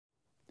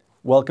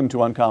Welcome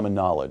to Uncommon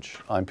Knowledge.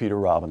 I'm Peter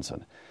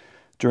Robinson.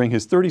 During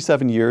his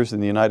 37 years in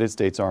the United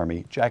States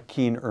Army, Jack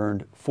Keane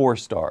earned 4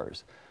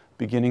 stars.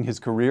 Beginning his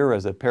career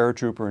as a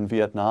paratrooper in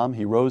Vietnam,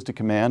 he rose to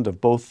command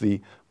of both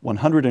the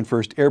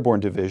 101st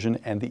Airborne Division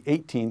and the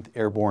 18th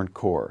Airborne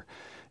Corps.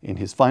 In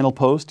his final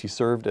post, he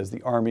served as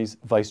the Army's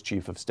Vice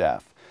Chief of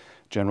Staff.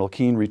 General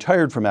Keane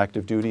retired from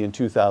active duty in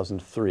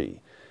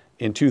 2003.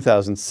 In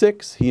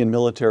 2006, he and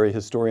military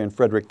historian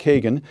Frederick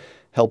Kagan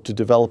helped to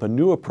develop a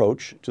new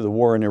approach to the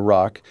war in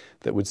Iraq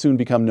that would soon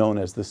become known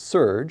as the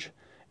Surge.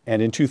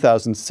 And in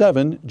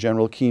 2007,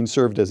 General Keane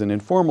served as an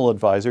informal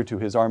advisor to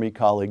his Army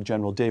colleague,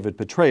 General David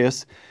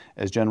Petraeus,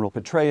 as General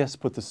Petraeus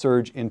put the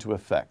Surge into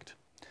effect.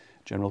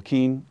 General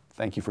Keane,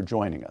 thank you for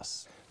joining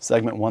us.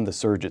 Segment 1, the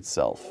Surge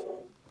itself.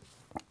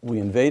 We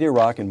invade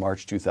Iraq in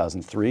March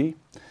 2003.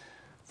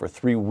 For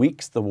 3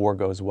 weeks, the war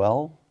goes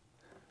well.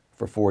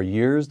 For 4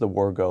 years, the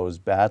war goes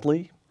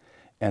badly.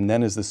 And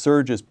then as the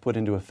Surge is put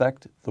into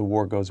effect, the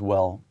war goes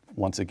well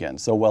once again.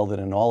 So well that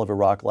in all of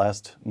Iraq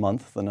last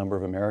month, the number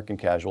of American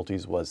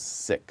casualties was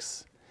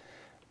 6.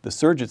 The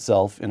Surge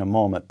itself in a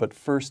moment, but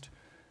first,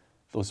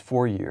 those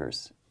 4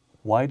 years.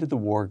 Why did the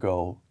war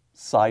go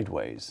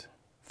sideways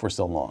for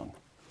so long?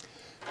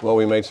 Well,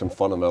 we made some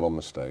fundamental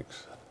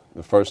mistakes.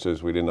 The first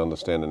is we didn't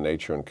understand the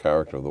nature and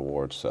character of the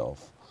war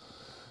itself.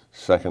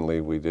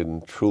 Secondly, we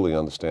didn't truly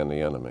understand the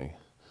enemy.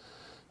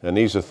 And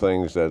these are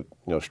things that,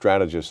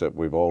 strategists that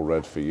we've all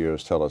read for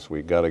years tell us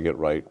we got to get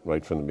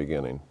right from the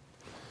beginning.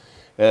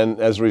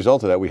 And as a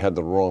result of that, we had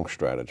the wrong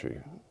strategy.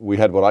 We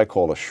had what I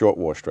call a short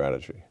war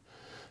strategy.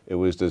 It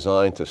was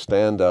designed to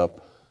stand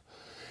up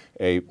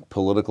a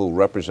political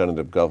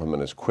representative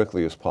government as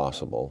quickly as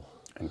possible.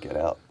 And get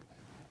out.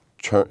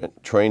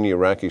 Train the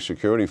Iraqi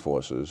security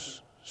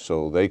forces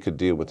so they could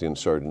deal with the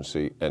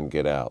insurgency and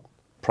get out.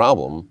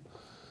 Problem,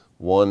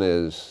 one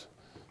is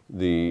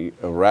the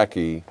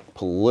Iraqi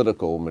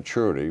political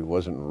maturity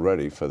wasn't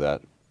ready for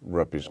that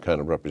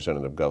kind of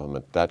representative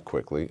government that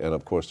quickly. And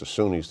of course, the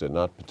Sunnis did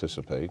not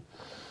participate,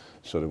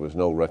 so there was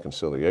no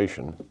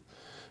reconciliation.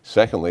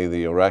 Secondly,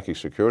 the Iraqi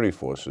security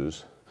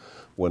forces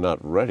were not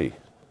ready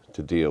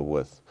to deal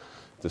with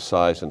the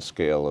size and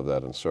scale of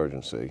that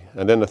insurgency.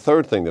 And then the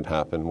third thing that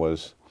happened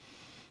was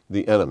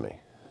the enemy.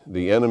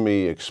 The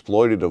enemy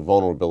exploited the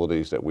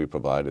vulnerabilities that we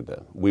provided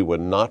them. We were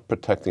not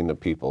protecting the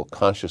people,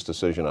 conscious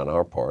decision on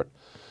our part.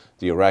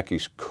 The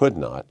Iraqis could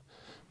not,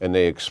 and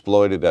they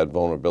exploited that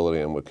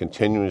vulnerability and were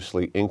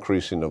continuously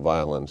increasing the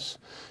violence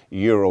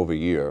year over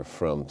year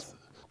from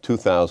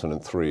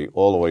 2003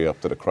 all the way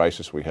up to the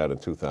crisis we had in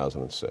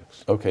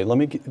 2006. Okay, let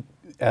me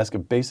ask a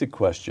basic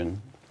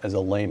question as a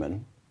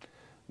layman,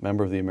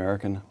 member of the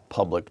American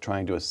public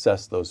trying to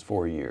assess those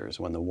 4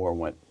 years when the war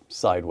went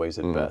sideways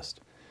at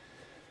best.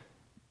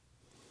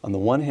 On the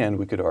one hand,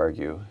 we could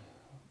argue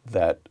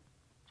that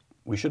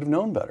we should have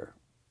known better,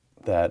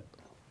 that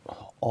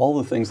all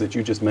the things that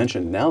you just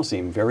mentioned now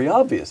seem very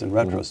obvious in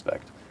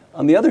retrospect.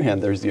 On the other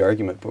hand, there's the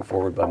argument put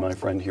forward by my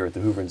friend here at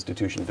the Hoover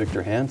Institution,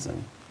 Victor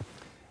Hansen,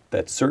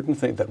 that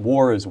that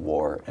war is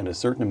war and a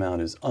certain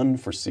amount is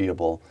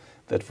unforeseeable.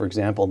 That, for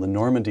example, in the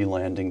Normandy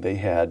landing, they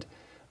had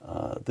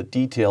the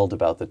detailed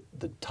about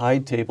the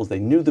tide tables. They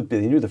knew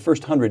the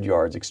first 100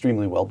 yards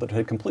extremely well, but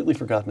had completely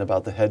forgotten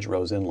about the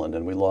hedgerows inland,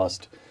 and we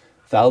lost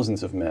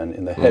thousands of men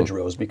in the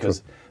hedgerows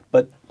because.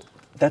 But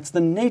that's the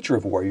nature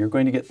of war. You're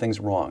going to get things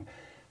wrong.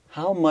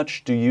 How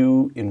much do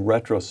you, in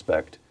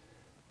retrospect,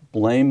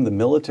 blame the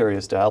military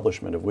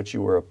establishment of which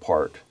you were a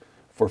part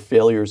for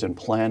failures in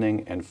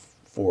planning and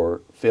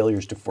for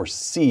failures to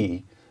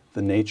foresee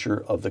the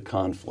nature of the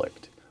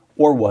conflict?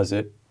 Or was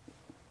it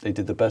they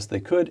did the best they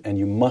could and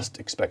you must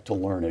expect to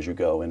learn as you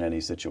go in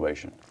any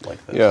situation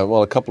like this? Yeah,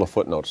 well, a couple of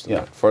footnotes to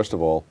that. First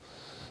of all,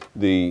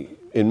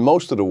 in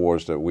most of the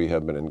wars that we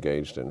have been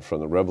engaged in, from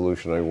the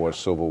Revolutionary War,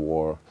 Civil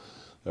War,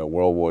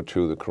 World War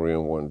II, the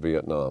Korean War, and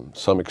Vietnam,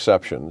 some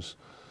exceptions,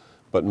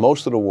 but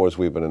most of the wars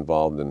we've been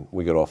involved in,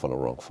 we get off on the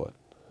wrong foot.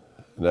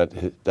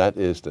 And that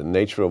is the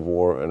nature of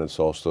war, and it's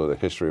also the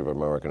history of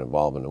American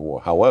involvement in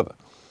war. However,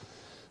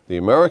 the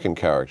American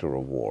character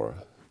of war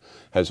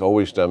has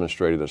always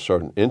demonstrated a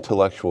certain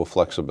intellectual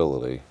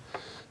flexibility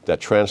that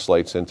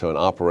translates into an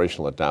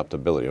operational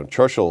adaptability. And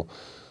Churchill,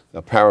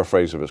 a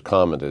paraphrase of his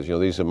comment is,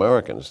 these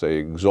Americans, they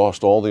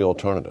exhaust all the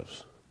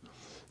alternatives.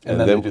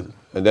 And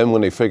then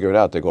when they figure it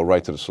out, they go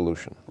right to the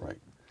solution. Right.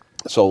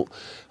 So,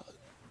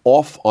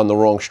 off on the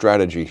wrong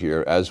strategy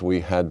here, as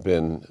we had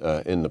been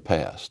in the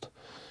past.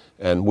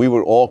 And we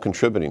were all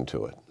contributing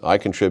to it. I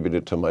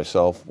contributed to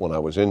myself when I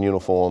was in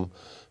uniform,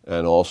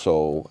 and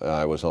also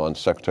I was on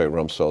Secretary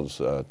Rumsfeld's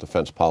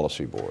Defense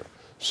Policy Board.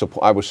 So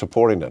I was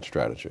supporting that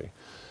strategy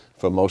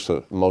for most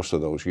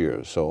of those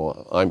years.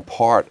 So I'm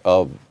part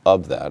of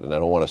that, and I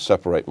don't want to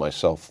separate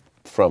myself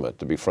from it,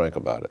 to be frank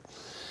about it.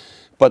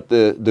 But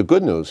the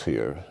good news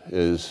here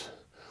is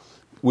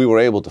we were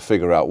able to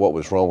figure out what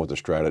was wrong with the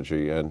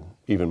strategy and,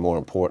 even more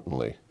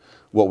importantly,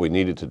 what we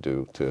needed to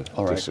do to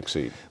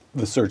succeed.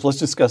 The Surge. Let's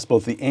discuss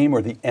both the aim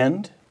or the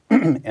end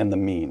and the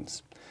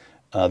means.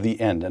 the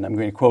end. And I'm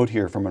going to quote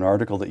here from an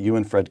article that you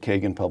and Fred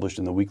Kagan published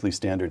in the Weekly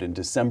Standard in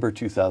December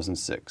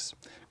 2006.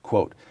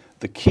 Quote,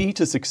 "The key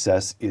to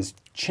success is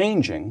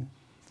changing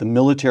the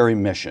military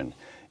mission.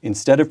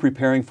 Instead of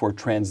preparing for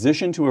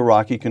transition to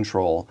Iraqi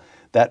control,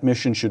 that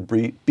mission should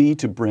be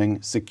to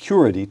bring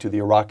security to the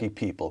Iraqi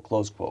people."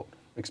 Close quote.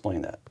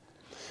 Explain that.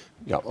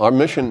 Yeah, our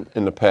mission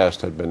in the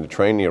past had been to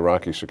train the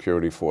Iraqi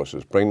security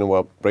forces, bring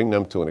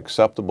them to an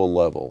acceptable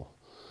level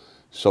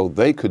so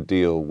they could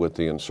deal with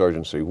the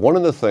insurgency. One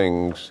of the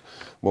things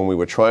when we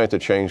were trying to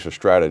change the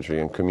strategy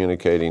and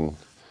communicating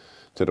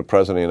to the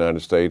President of the United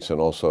States and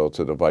also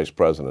to the Vice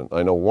President,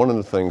 I know one of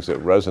the things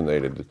that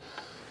resonated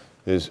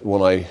is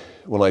when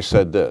I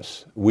said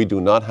this: we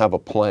do not have a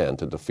plan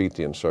to defeat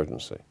the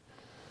insurgency.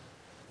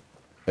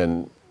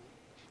 And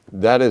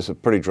that is a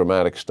pretty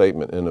dramatic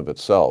statement in of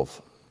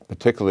itself,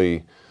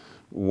 particularly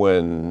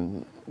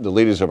when the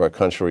leaders of our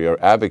country are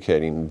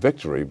advocating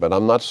victory, but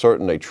I'm not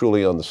certain they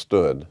truly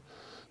understood.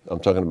 I'm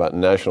talking about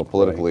national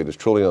political leaders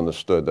truly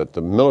understood that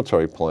the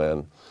military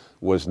plan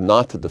was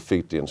not to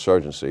defeat the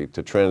insurgency,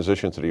 to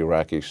transition to the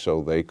Iraqis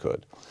so they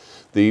could.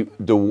 The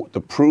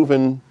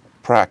proven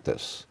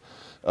practice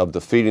of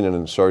defeating an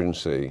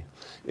insurgency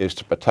is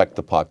to protect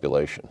the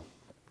population.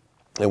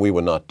 And we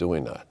were not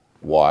doing that.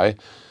 Why?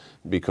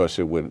 Because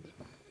it would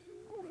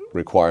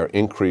require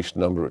increased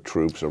number of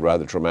troops, a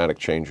rather dramatic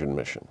change in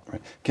mission.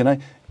 Right. Can I,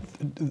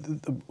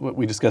 what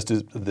we discussed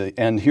is the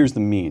end, here's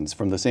the means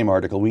from the same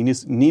article. We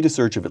need a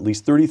surge of at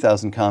least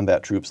 30,000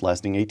 combat troops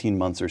lasting 18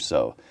 months or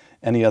so.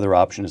 Any other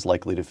option is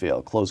likely to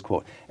fail, close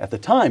quote. At the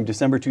time,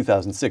 December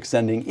 2006,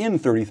 sending in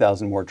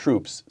 30,000 more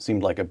troops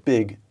seemed like a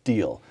big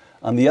deal.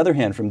 On the other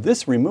hand, from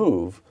this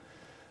remove,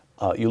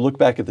 you look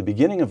back at the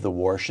beginning of the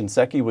war,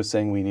 Shinseki was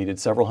saying we needed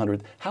several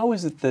hundred. How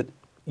is it that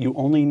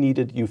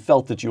you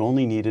felt that you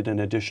only needed an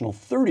additional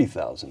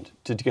 30,000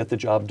 to get the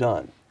job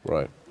done?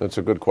 Right, that's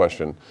a good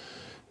question.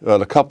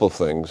 A couple of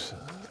things.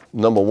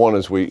 Number one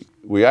is we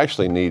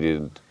actually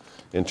needed,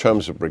 in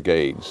terms of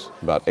brigades,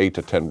 about 8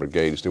 to 10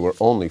 brigades. There were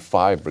only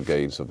 5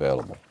 brigades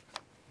available.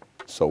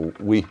 So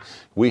we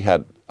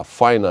had a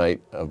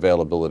finite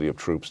availability of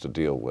troops to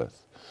deal with.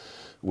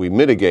 We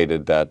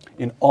mitigated that.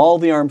 In all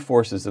the armed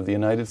forces of the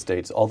United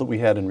States, all that we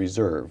had in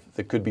reserve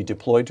that could be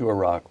deployed to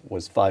Iraq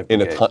was 5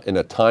 brigades. In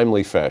a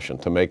timely fashion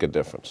to make a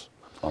difference.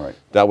 All right.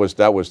 That was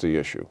the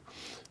issue.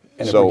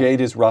 And a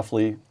brigade is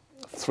roughly?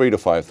 3,000 to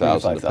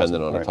 5,000,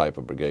 depending on the type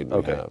of brigade we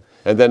Okay. have.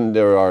 And then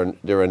there are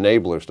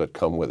enablers that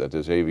come with it.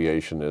 There's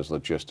aviation, there's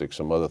logistics,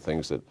 some other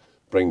things that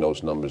bring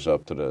those numbers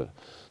up to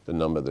the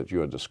number that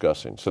you're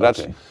discussing. So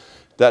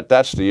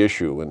that's the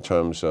issue in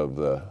terms of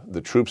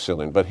the troop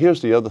ceiling. But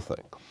here's the other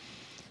thing.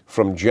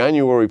 From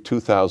January of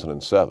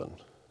 2007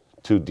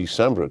 to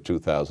December of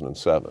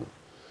 2007,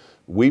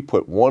 we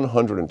put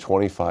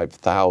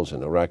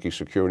 125,000 Iraqi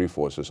security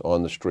forces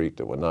on the street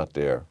that were not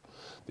there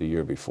the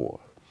year before.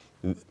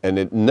 And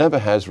it never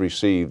has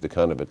received the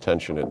kind of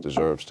attention it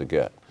deserves to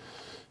get,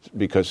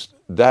 because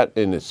that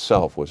in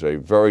itself was a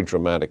very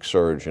dramatic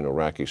surge in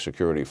Iraqi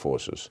security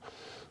forces,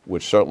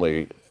 which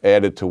certainly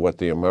added to what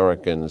the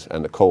Americans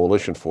and the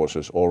coalition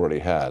forces already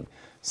had.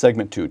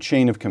 Segment 2,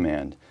 Chain of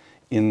Command.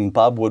 In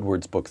Bob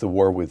Woodward's book, The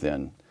War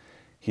Within,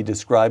 he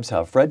describes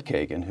how Fred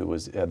Kagan, who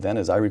was then,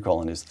 as I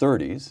recall, in his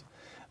 30s,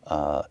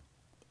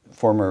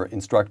 former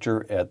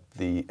instructor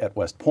at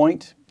West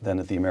Point, then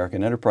at the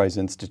American Enterprise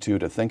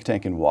Institute, a think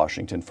tank in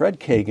Washington,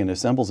 Fred Kagan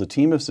assembles a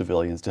team of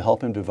civilians to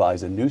help him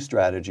devise a new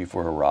strategy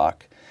for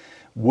Iraq.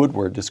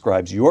 Woodward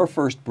describes your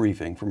first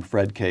briefing from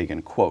Fred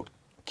Kagan, quote,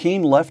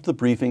 "Keane left the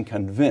briefing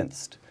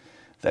convinced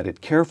that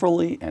it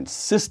carefully and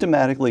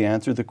systematically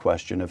answered the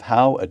question of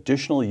how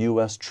additional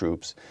U.S.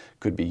 troops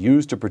could be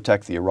used to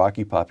protect the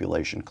Iraqi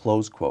population,"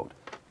 close quote.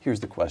 Here's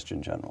the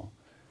question, General.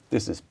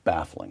 This is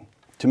baffling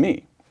to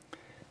me.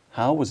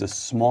 How was a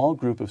small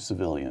group of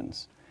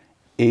civilians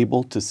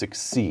able to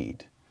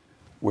succeed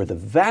where the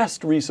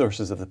vast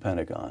resources of the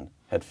Pentagon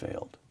had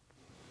failed?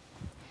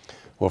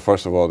 Well,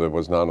 first of all, there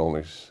was not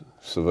only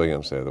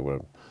civilians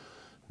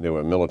there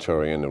were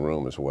military in the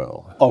room as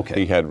well.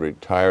 Okay. He had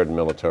retired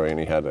military, and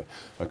he had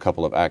a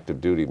couple of active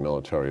duty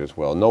military as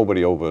well.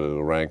 Nobody over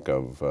the rank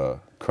of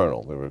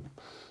colonel. There were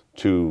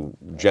 2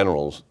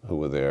 generals who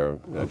were there,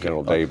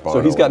 General Dave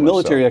Barlow. So he's got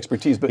military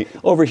expertise, but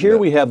over here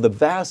we have the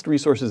vast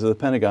resources of the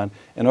Pentagon,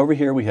 and over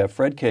here we have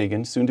Fred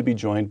Kagan, soon to be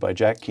joined by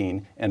Jack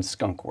Keane and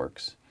Skunk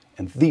Works.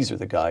 And these are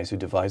the guys who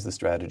devised the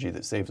strategy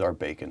that saves our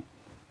bacon.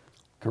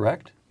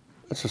 Correct?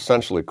 That's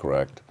essentially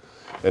correct.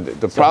 And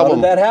How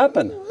did that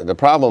happen? The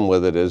problem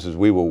with it is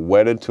we were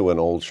wedded to an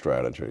old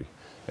strategy,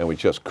 and we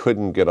just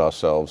couldn't get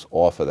ourselves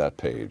off of that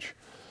page.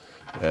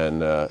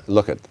 And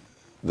look at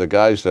the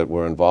guys that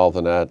were involved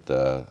in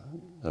that.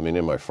 I mean,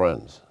 they're my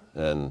friends,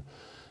 and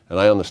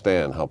I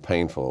understand how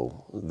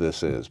painful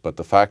this is. But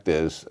the fact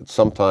is,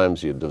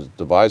 sometimes you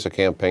devise a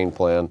campaign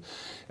plan,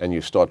 and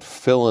you start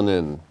filling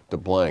in the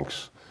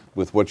blanks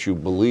with what you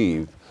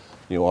believe,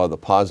 are the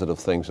positive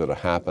things that are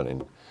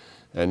happening,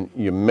 and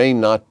you may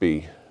not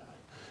be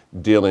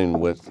dealing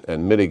with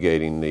and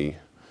mitigating the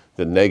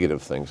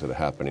negative things that are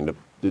happening.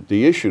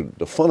 the issue,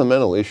 the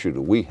fundamental issue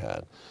that we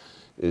had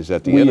is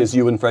that the We enemy, as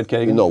you and Fred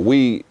Kagan? No,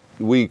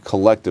 we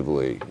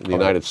collectively, the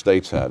United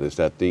States had, is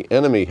that the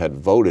enemy had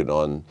voted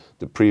on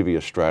the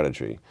previous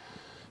strategy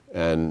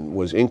and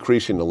was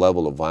increasing the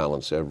level of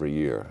violence every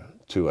year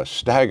to a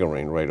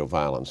staggering rate of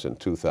violence in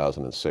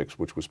 2006,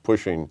 which was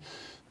pushing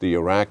the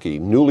Iraqi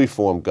newly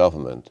formed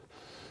government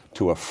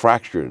to a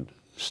fractured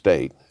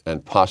state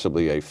and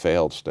possibly a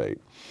failed state.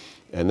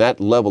 And that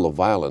level of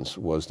violence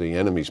was the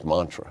enemy's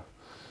mantra.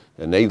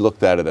 And they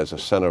looked at it as a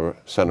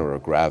center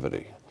of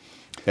gravity.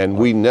 And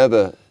we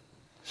never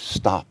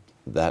stopped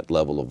that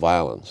level of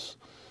violence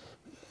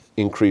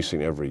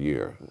increasing every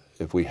year.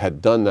 If we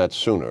had done that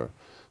sooner,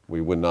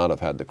 we would not have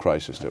had the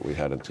crisis that we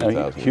had in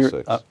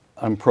 2006.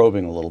 I'm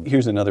probing a little.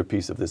 Here's another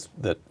piece of this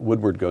that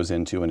Woodward goes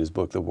into in his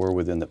book, The War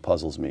Within, that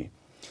puzzles me.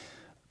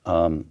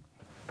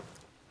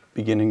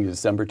 Beginning in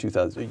December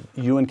 2000,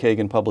 you and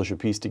Kagan publish a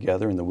piece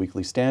together in the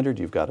Weekly Standard.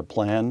 You've got a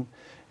plan,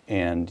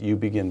 and you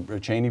begin,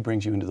 Cheney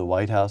brings you into the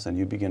White House, and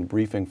you begin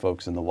briefing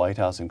folks in the White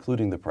House,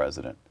 including the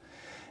president.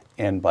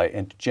 And by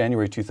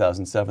January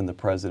 2007, the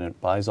president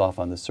buys off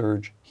on the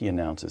surge. He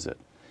announces it.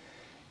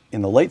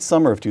 In the late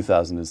summer of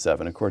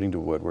 2007, according to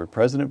Woodward,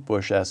 President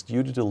Bush asked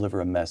you to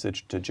deliver a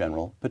message to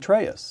General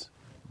Petraeus.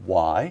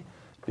 Why?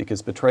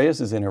 Because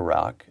Petraeus is in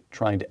Iraq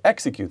trying to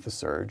execute the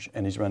surge,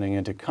 and he's running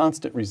into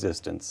constant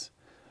resistance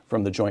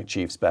from the Joint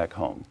Chiefs back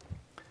home.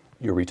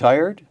 You're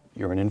retired,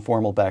 you're an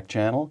informal back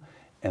channel,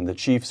 and the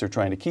chiefs are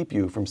trying to keep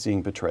you from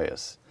seeing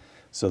Petraeus.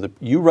 So that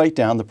you write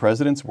down the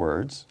president's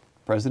words.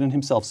 The president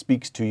himself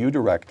speaks to you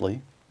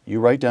directly. You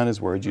write down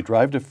his words. You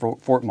drive to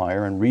Fort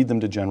Myer and read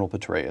them to General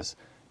Petraeus,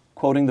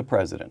 quoting the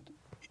president.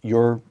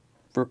 Your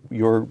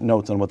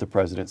notes on what the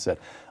president said.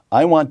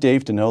 I want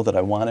Dave to know that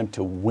I want him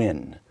to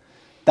win.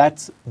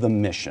 That's the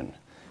mission.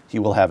 He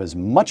will have as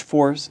much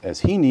force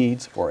as he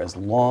needs for as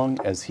long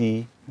as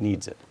he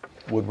needs it.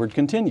 Woodward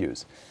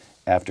continues.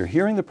 After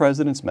hearing the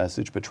president's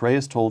message,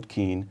 Petraeus told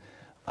Keane,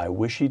 I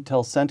wish he'd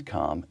tell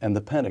CENTCOM and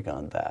the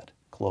Pentagon that,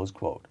 close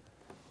quote.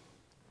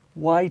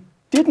 Why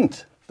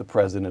didn't the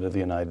President of the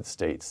United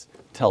States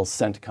tell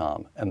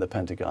CENTCOM and the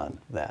Pentagon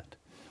that?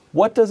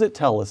 What does it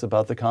tell us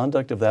about the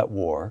conduct of that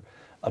war,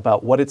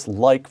 about what it's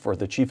like for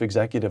the Chief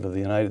Executive of the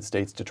United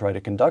States to try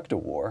to conduct a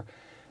war,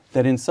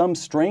 that in some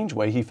strange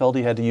way he felt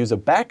he had to use a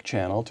back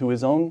channel to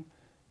his own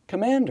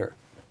commander?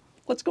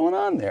 What's going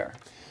on there?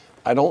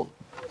 I don't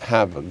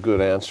have a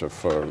good answer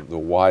for the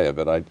why of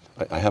it.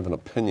 I have an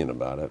opinion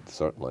about it,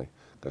 certainly,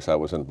 because I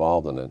was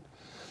involved in it.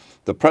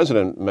 The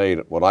president made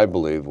what I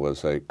believe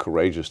was a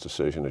courageous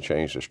decision to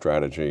change the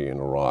strategy in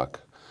Iraq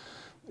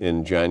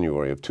in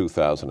January of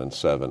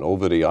 2007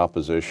 over the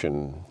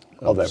opposition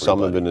of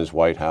some of it in his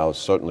White House,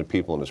 certainly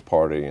people in his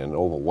party, and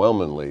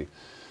overwhelmingly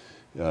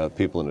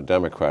people in the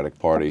Democratic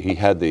Party. He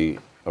had the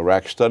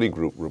Iraq Study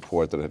Group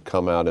report that had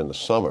come out in the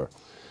summer,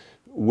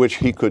 which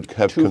he could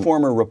have... Two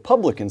former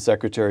Republican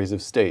secretaries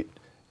of state,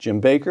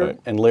 Jim Baker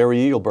and Larry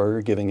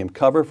Eagleburger, giving him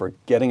cover for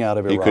getting out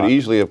of Iraq. He could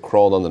easily have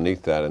crawled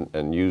underneath that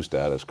and used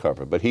that as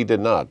cover, but he did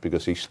not,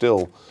 because he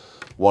still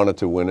wanted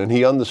to win. And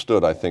he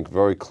understood, I think,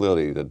 very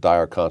clearly the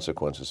dire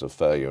consequences of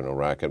failure in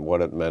Iraq and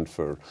what it meant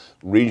for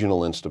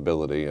regional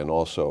instability and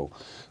also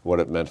what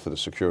it meant for the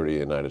security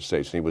of the United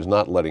States. And he was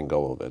not letting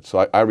go of it.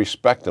 So I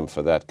respect him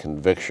for that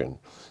conviction.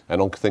 I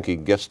don't think he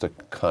gets the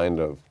kind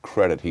of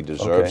credit he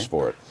deserves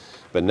for it.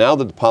 But now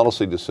that the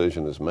policy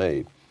decision is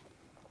made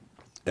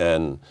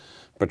and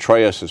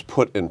Petraeus is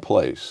put in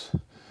place,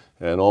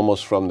 and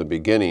almost from the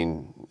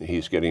beginning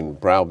he's getting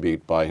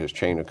browbeat by his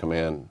chain of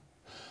command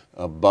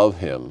above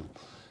him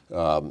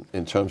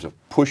in terms of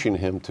pushing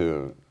him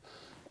to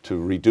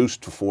reduce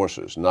to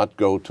forces, not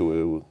go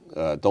to,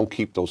 don't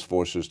keep those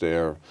forces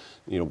there,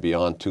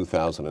 beyond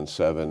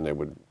 2007. They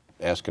were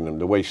asking him,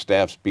 the way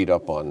staffs beat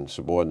up on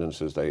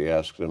subordinates is they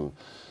asked them,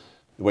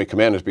 the way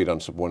commanders beat on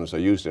subordinates, they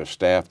use their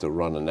staff to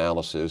run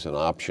analysis and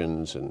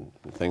options and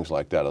things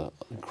like that. An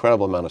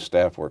incredible amount of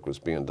staff work was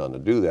being done to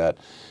do that.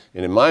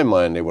 And in my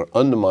mind, they were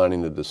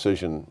undermining the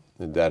decision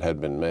that had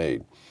been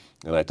made.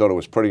 And I thought it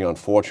was pretty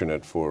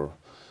unfortunate for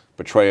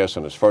Petraeus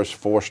and his first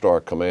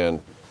four-star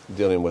command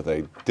dealing with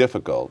a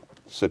difficult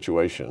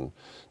situation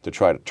to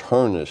try to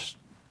turn this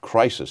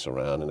crisis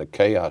around and the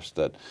chaos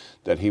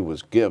that he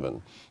was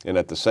given, and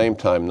at the same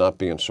time not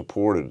being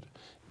supported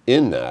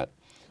in that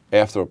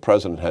after a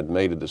president had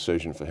made a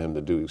decision for him to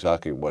do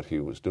exactly what he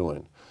was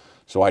doing.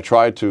 So I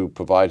tried to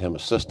provide him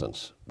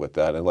assistance with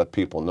that and let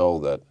people know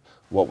that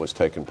what was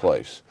taking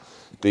place.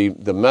 The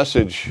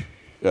message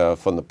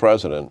from the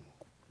president,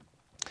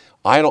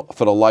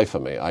 for the life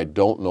of me, I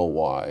don't know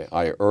why.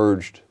 I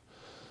urged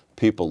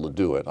people to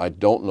do it. I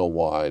don't know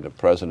why the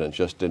president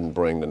just didn't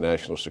bring the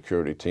national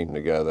security team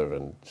together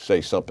and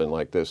say something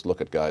like this, look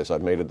at guys,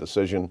 I've made a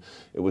decision.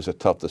 It was a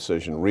tough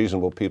decision.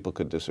 Reasonable people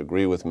could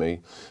disagree with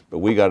me, but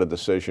we got a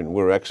decision.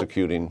 We're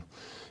executing.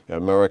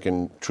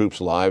 American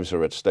troops' lives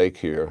are at stake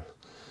here,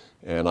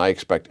 and I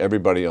expect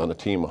everybody on the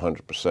team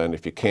 100%.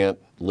 If you can't,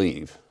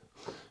 leave.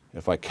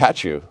 If I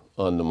catch you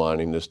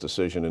undermining this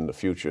decision in the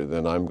future,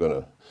 then I'm going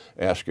to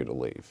ask you to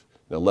leave.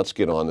 Now let's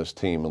get on this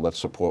team and let's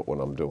support what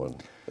I'm doing.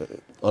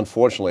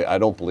 Unfortunately, I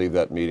don't believe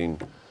that meeting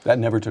That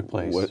never took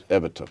place.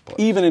 ever took place.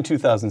 Even in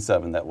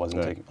 2007, that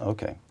wasn't taken.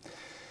 Okay.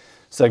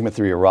 Segment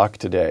 3, Iraq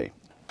Today.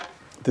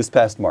 This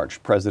past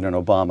March, President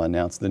Obama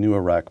announced the new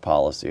Iraq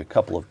policy, a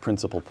couple of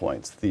principal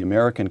points. The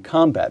American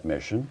combat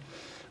mission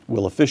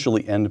will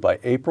officially end by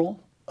April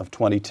of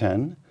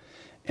 2010,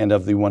 and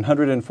of the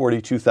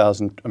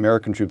 142,000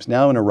 American troops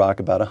now in Iraq,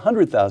 about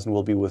 100,000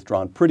 will be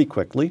withdrawn pretty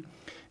quickly,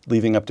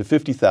 leaving up to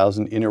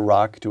 50,000 in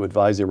Iraq to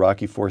advise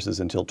Iraqi forces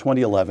until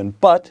 2011.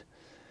 But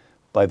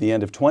by the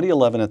end of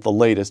 2011 at the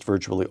latest,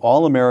 virtually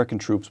all American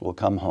troops will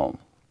come home.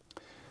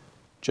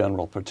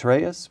 General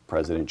Petraeus,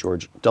 President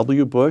George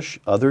W. Bush,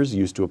 others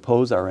used to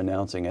oppose our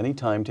announcing any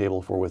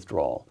timetable for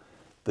withdrawal.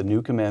 The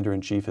new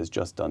commander-in-chief has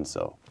just done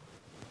so.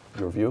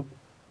 Your view?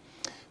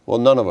 Well,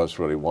 none of us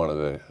really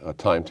wanted a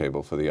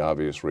timetable for the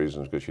obvious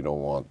reasons, because you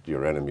don't want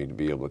your enemy to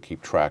be able to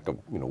keep track of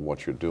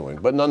what you're doing.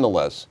 But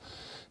nonetheless,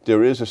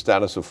 there is a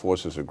status of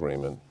forces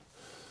agreement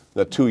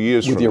that 2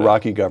 years with from the now,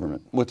 Iraqi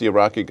government. With the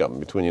Iraqi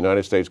government, between the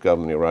United States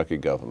government and the Iraqi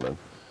government.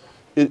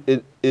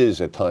 It is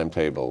a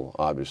timetable,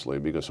 obviously,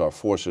 because our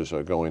forces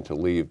are going to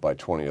leave by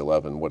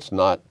 2011.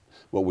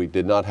 What we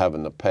did not have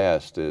in the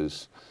past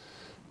is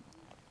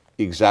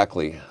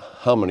exactly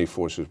how many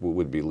forces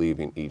would be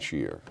leaving each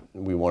year.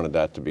 We wanted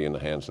that to be in the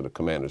hands of the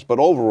commanders. But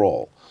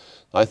overall,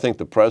 I think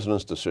the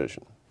President's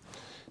decision,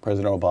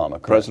 President Obama,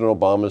 correct. President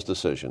Obama's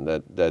decision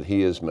that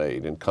he has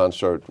made in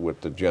concert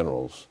with the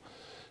generals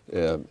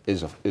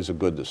is a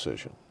good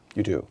decision.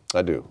 You do?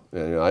 I do.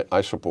 And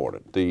I support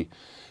it.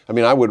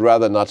 I would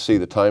rather not see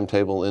the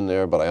timetable in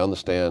there, but I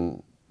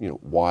understand,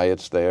 why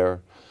it's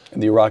there.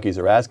 And the Iraqis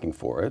are asking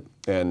for it.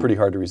 And pretty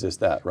hard to resist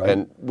that, right?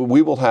 And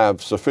we will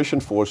have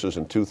sufficient forces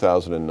in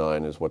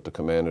 2009 is what the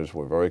commanders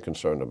were very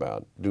concerned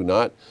about. Do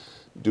not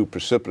do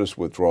precipitous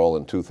withdrawal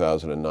in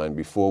 2009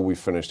 before we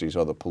finish these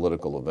other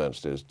political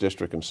events. There's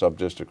district and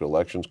sub-district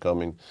elections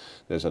coming.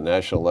 There's a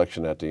national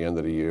election at the end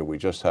of the year. We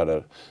just had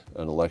an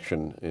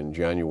election in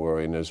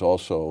January, and there's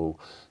also,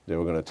 they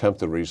were going to attempt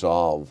to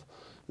resolve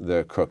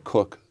the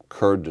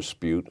Kirkuk-Kurd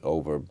dispute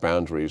over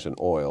boundaries and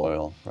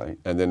oil. Right.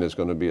 And then there's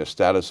going to be a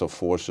status of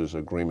forces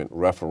agreement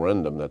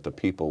referendum that the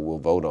people will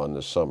vote on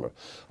this summer.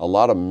 A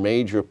lot of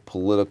major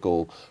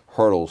political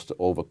hurdles to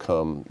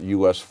overcome.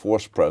 U.S.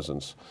 force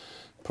presence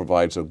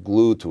provides a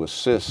glue to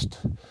assist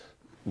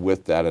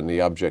with that and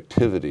the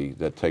objectivity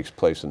that takes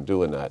place in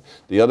doing that.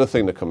 The other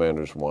thing the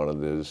commanders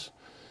wanted is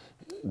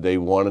they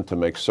wanted to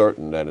make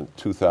certain that in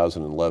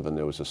 2011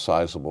 there was a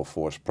sizable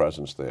force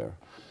presence there.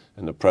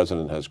 And the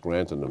President has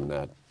granted them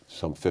that,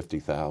 some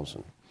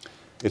 50,000.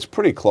 It's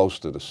pretty close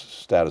to the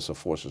status of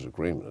forces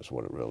agreement is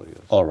what it really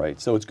is. All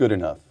right, so it's good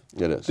enough.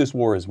 It is. This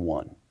war is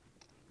won.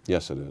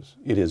 Yes, it is.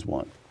 It is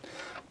won.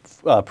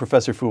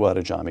 Professor Fuad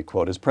Ajami,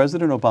 quote, as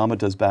President Obama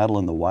does battle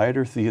in the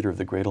wider theater of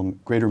the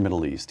greater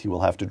Middle East, he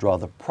will have to draw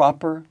the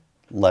proper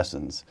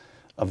lessons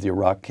of the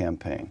Iraq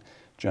campaign.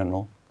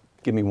 General,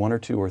 give me one or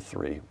two or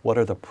three. What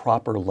are the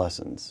proper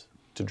lessons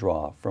to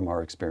draw from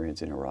our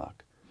experience in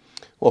Iraq?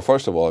 Well,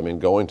 first of all,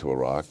 going to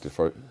Iraq,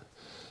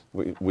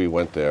 we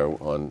went there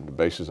on the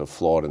basis of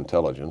flawed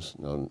intelligence.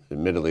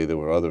 Admittedly, there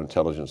were other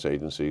intelligence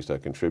agencies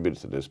that contributed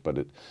to this, but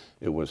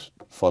it was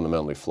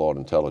fundamentally flawed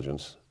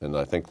intelligence. And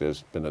I think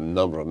there's been a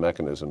number of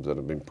mechanisms that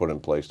have been put in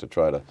place to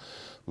try to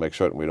make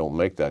certain we don't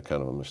make that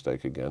kind of a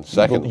mistake again.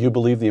 Second, you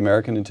believe the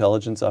American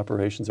intelligence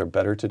operations are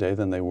better today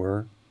than they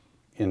were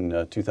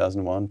in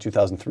 2001,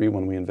 2003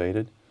 when we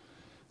invaded?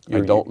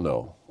 I don't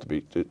know.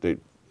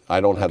 I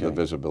don't have the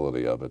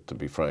visibility of it, to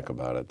be frank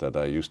about it, that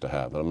I used to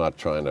have. And I'm not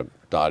trying to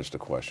dodge the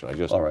question. I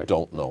just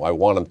don't know. I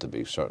want them to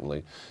be,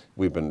 certainly.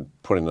 We've been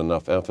putting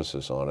enough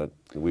emphasis on it.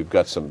 We've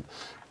got some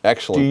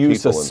excellent people involved in it. Do you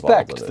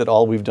suspect that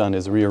all we've done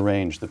is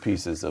rearrange the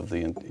pieces of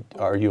the...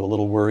 Are you a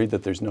little worried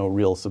that there's no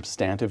real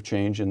substantive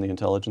change in the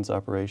intelligence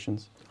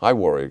operations? I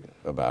worry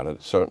about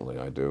it. Certainly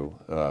I do.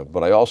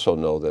 But I also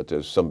know that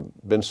there's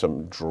been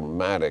some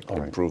dramatic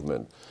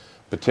improvement,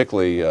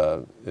 particularly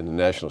in the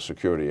National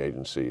Security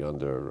Agency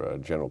under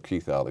General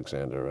Keith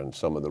Alexander, and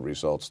some of the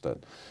results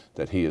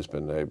that he has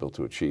been able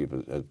to achieve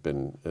has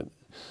been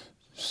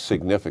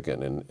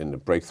significant in the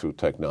breakthrough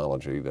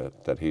technology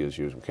that he has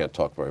used. We can't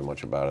talk very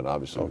much about it,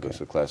 obviously, because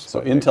the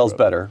classified. So intel's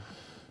better.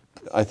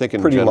 I think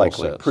in general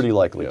sense. Pretty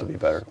likely to be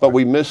better. But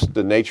we missed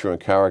the nature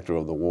and character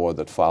of the war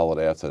that followed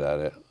after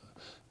that,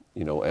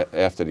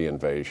 after the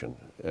invasion.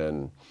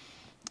 And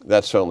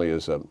that certainly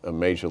is a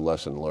major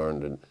lesson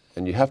learned.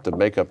 And you have to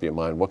make up your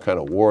mind what kind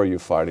of war are you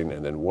fighting,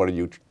 and then what are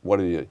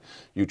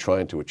you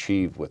trying to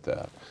achieve with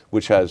that,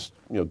 which has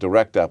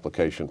direct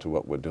application to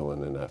what we're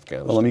doing in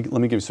Afghanistan. Well,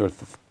 let me give you sort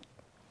of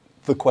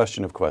the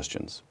question of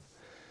questions.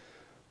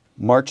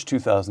 March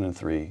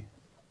 2003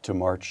 to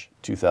March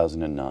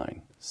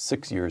 2009,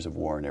 6 years of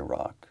war in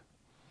Iraq,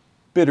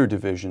 bitter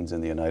divisions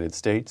in the United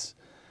States,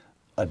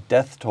 a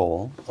death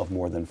toll of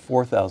more than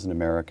 4,000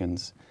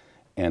 Americans,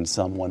 and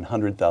some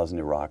 100,000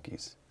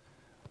 Iraqis.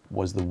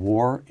 Was the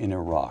war in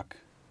Iraq,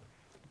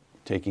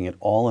 taking it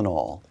all in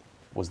all,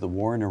 was the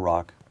war in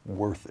Iraq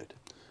worth it?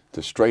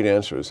 The straight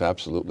answer is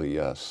absolutely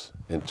yes.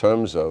 In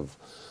terms of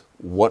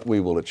what we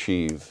will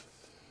achieve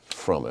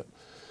from it,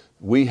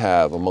 we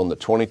have, among the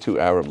 22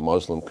 Arab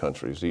Muslim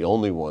countries, the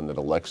only one that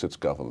elects its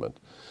government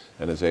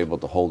and is able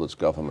to hold its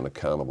government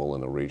accountable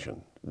in the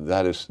region.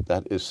 That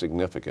is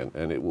significant,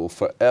 and it will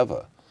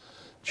forever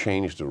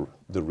change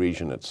the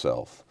region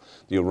itself.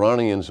 The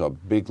Iranians are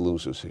big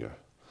losers here,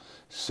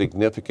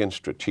 significant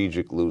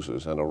strategic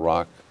losers, and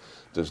Iraq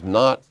does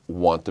not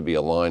want to be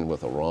aligned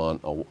with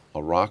Iran.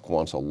 Iraq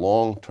wants a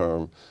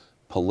long-term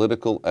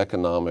political,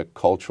 economic,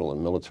 cultural,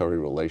 and military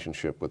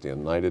relationship with the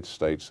United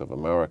States of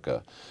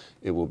America.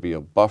 It will be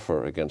a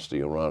buffer against the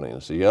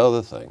Iranians. The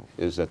other thing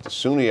is that the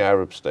Sunni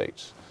Arab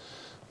states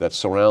that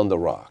surround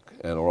Iraq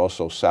and are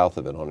also south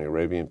of it on the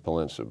Arabian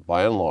Peninsula,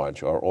 by and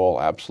large, are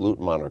all absolute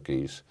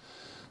monarchies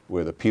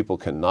where the people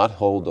cannot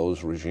hold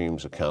those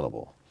regimes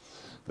accountable.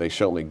 They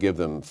certainly give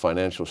them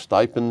financial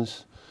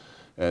stipends,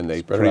 and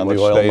they pretty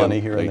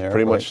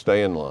much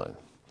stay in line.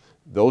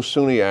 Those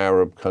Sunni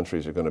Arab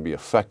countries are going to be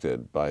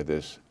affected by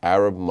this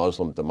Arab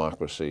Muslim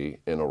democracy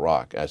in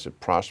Iraq as it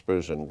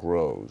prospers and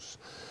grows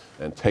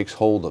and takes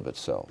hold of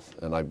itself.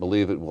 And I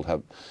believe it will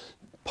have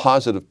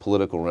positive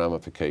political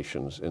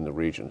ramifications in the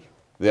region.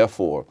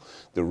 Therefore,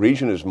 the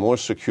region is more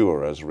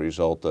secure as a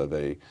result of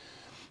a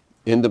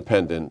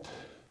independent,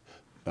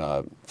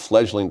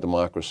 fledgling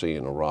democracy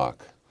in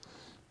Iraq.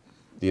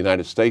 The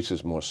United States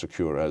is more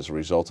secure as a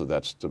result of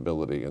that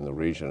stability in the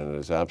region, and it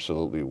is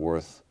absolutely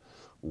worth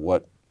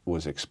what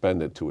was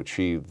expended to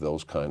achieve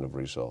those kind of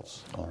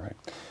results. All right.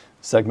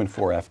 Segment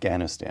 4,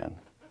 Afghanistan.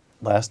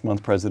 Last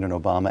month, President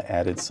Obama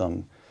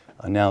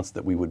announced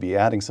that we would be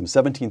adding some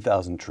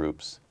 17,000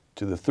 troops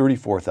to the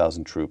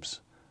 34,000 troops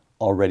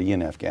already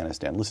in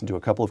Afghanistan. Listen to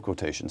a couple of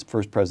quotations.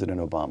 First, President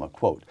Obama,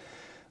 quote,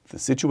 "The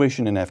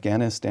situation in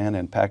Afghanistan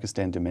and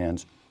Pakistan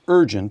demands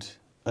urgent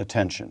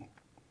attention."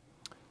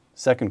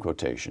 Second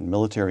quotation,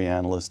 military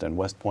analyst and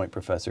West Point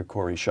professor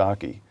Kori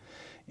Schake,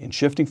 in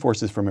shifting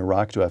forces from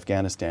Iraq to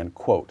Afghanistan,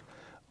 quote,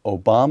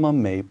 "Obama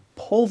may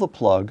pull the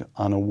plug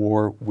on a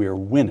war we're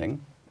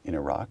winning in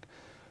Iraq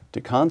to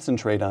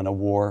concentrate on a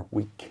war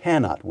we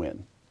cannot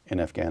win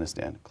in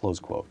Afghanistan," close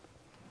quote.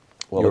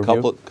 Well,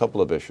 a couple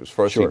of issues.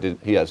 First, sure.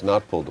 He has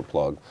not pulled the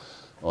plug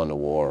on the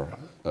war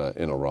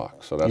in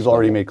Iraq. So that's You've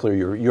already made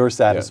clear you're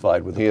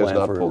satisfied with the plan for Iraq. He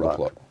has not pulled the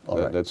plug.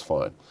 Right. That's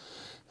fine.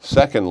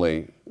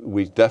 Secondly,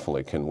 we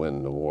definitely can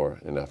win the war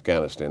in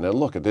Afghanistan. Now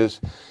look, this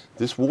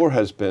war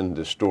has been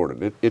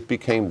distorted. It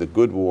became the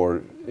good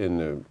war in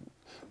the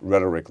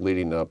rhetoric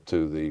leading up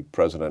to the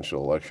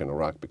presidential election.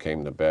 Iraq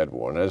became the bad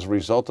war. And as a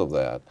result of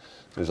that,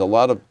 there's a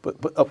lot of...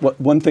 But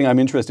one thing I'm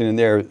interested in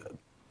there,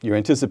 you're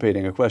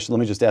anticipating a question. Let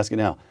me just ask it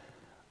now.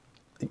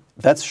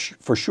 That's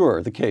for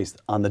sure the case.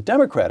 On the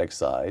Democratic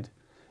side,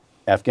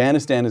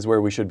 Afghanistan is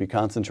where we should be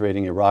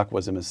concentrating. Iraq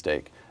was a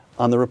mistake.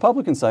 On the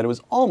Republican side, it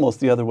was almost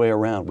the other way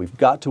around. We've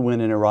got to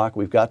win in Iraq.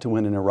 We've got to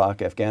win in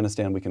Iraq.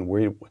 Afghanistan, we can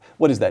worry.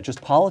 What is that, just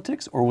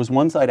politics? Or was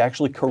one side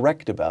actually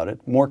correct about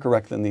it, more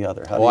correct than the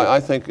other? Well, I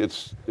think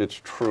it's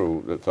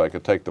true. If I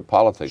could take the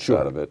politics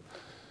out of it,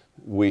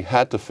 we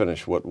had to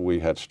finish what we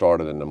had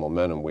started and the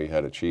momentum we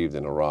had achieved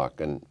in Iraq.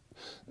 And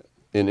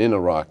in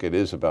Iraq, it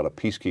is about a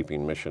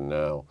peacekeeping mission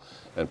now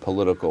and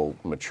political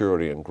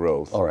maturity and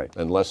growth,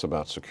 and less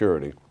about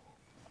security.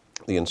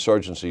 The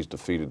insurgencies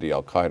defeated, the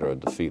Al-Qaeda are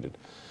defeated.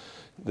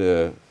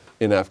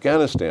 In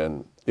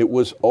Afghanistan, it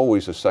was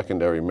always a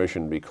secondary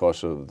mission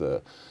because of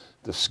the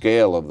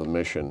scale of the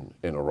mission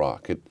in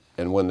Iraq.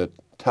 And when the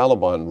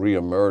Taliban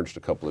reemerged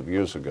a couple of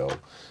years ago,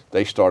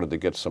 they started to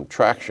get some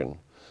traction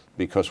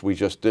because we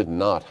just did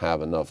not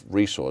have enough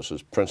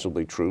resources,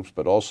 principally troops,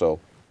 but also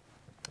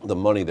the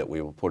money that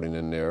we were putting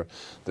in there,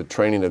 the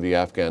training of the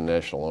Afghan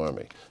National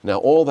Army. Now,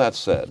 all that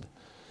said,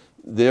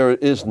 there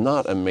is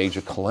not a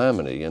major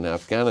calamity in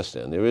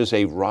Afghanistan. There is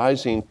a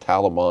rising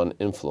Taliban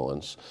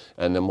influence,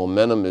 and the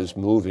momentum is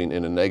moving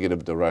in a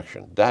negative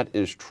direction. That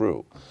is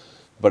true.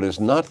 But it's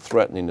not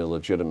threatening the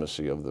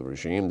legitimacy of the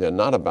regime. They're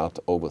not about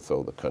to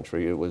overthrow the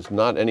country. It was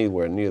not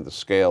anywhere near the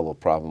scale of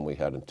problem we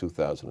had in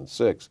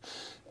 2006.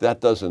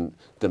 That doesn't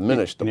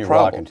diminish the problem.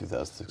 Iraq in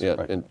 2006.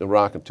 Yeah, in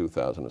Iraq in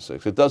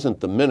 2006. It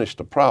doesn't diminish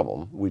the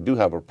problem. We do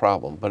have a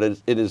problem, but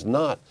it is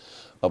not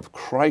of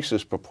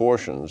crisis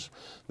proportions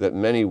that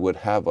many would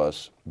have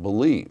us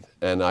believe.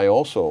 And I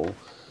also,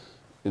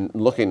 in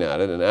looking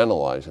at it and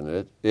analyzing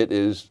it, it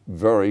is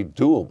very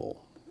doable.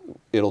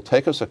 It'll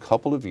take us a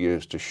couple of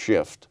years to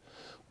shift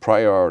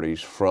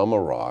priorities from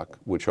Iraq,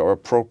 which are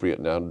appropriate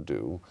now to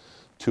do,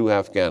 to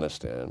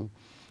Afghanistan.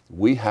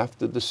 We have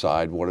to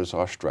decide what is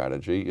our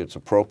strategy. It's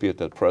appropriate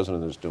that the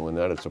President is doing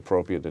that. It's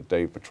appropriate that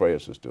Dave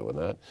Petraeus is doing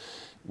that.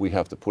 We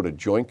have to put a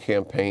joint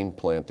campaign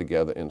plan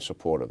together in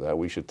support of that.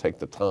 We should take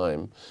the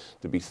time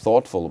to be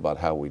thoughtful about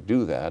how we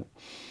do that.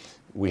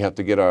 We have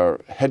to get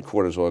our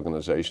headquarters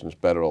organizations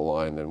better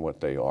aligned than what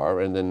they are,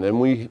 and then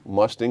we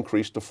must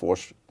increase the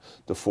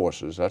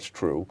forces, that's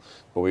true,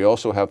 but we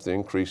also have to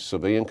increase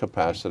civilian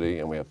capacity,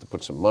 and we have to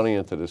put some money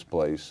into this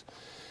place,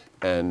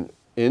 and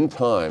in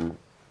time,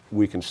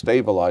 we can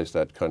stabilize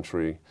that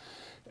country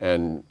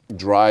and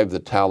drive the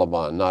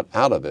Taliban, not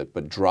out of it,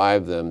 but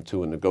drive them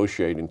to a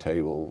negotiating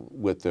table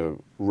with the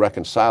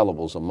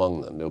reconcilables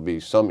among them. There'll be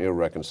some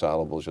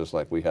irreconcilables, just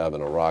like we have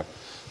in Iraq,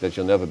 that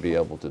you'll never be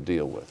able to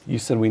deal with. You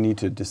said we need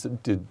to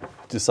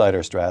decide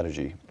our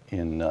strategy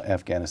in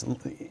Afghanistan.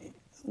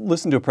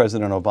 Listen to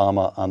President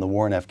Obama on the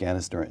war in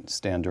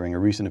Afghanistan during a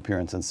recent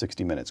appearance on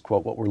 60 Minutes.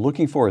 Quote, "What we're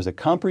looking for is a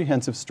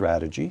comprehensive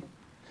strategy.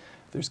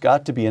 There's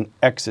got to be an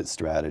exit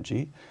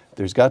strategy.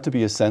 There's got to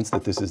be a sense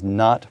that this is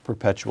not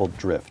perpetual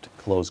drift,"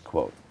 close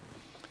quote.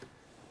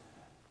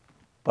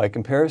 By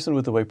comparison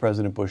with the way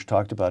President Bush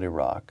talked about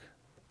Iraq,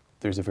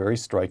 there's a very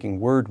striking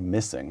word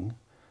missing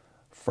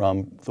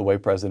from the way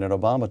President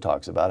Obama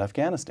talks about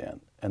Afghanistan,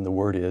 and the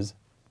word is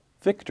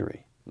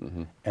victory.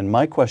 Mm-hmm. And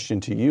my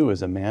question to you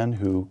as a man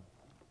who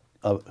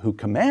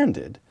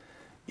commanded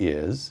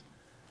is,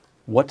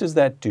 what does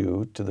that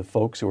do to the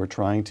folks who are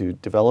trying to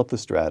develop the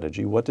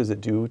strategy? What does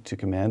it do to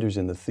commanders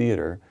in the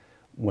theater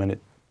when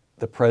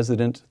the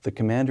president, the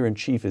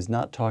commander-in-chief, is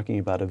not talking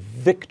about a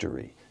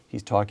victory?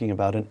 He's talking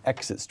about an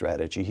exit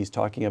strategy. He's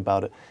talking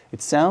about it.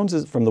 It sounds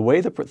as, from the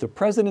way the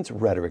president's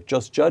rhetoric,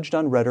 just judged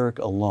on rhetoric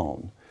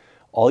alone,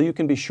 all you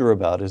can be sure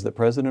about is that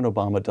President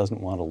Obama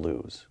doesn't want to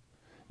lose.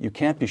 You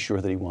can't be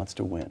sure that he wants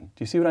to win. Do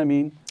you see what I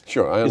mean?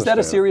 Sure, I understand. Is that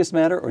a serious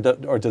matter,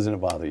 or doesn't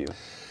it bother you?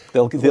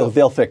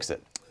 They'll fix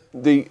it.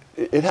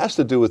 It has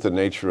to do with the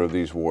nature of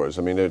these wars.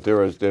 I mean,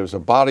 there's a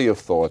body of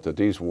thought that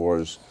these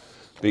wars,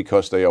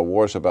 because they are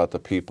wars about the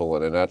people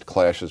and they're not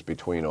clashes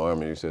between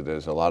armies, that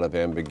there's a lot of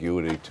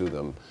ambiguity to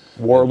them.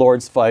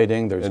 Warlords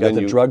fighting, there's got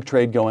the drug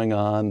trade going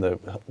on, the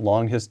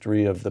long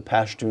history of the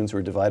Pashtuns who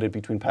are divided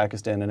between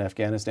Pakistan and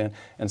Afghanistan.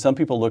 And some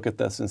people look at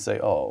this and say,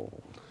 oh,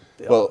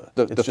 well,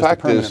 the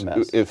fact is,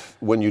 mess.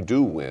 When you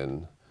do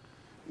win,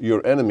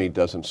 your enemy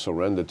doesn't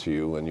surrender to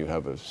you and you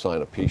have a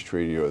sign a peace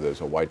treaty or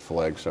there's a white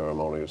flag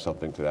ceremony or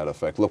something to that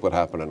effect. Look what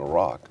happened in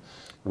Iraq.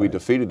 We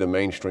defeated the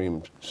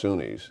mainstream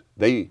Sunnis.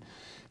 They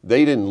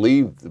didn't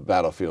leave the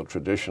battlefield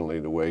traditionally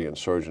the way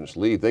insurgents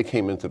leave. They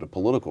came into the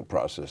political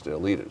process, their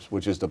leaders,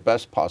 which is the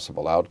best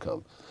possible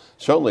outcome.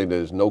 Certainly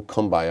there's no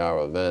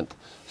kumbaya event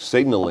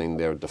signaling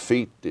their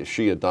defeat. The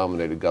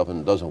Shia-dominated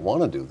government doesn't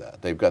want to do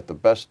that. They've got the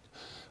best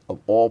of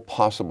all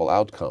possible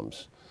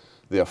outcomes.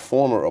 Their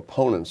former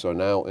opponents are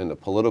now in the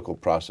political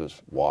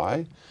process.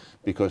 Why?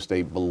 Because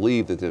they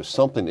believe that there's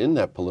something in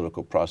that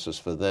political process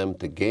for them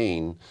to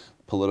gain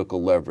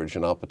political leverage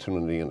and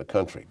opportunity in the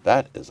country.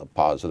 That is a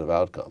positive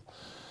outcome.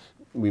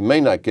 We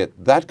may not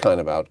get that kind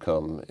of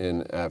outcome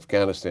in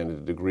Afghanistan to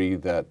the degree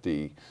that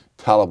the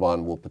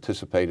Taliban will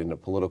participate in the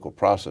political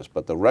process,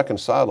 but the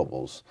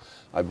reconcilables,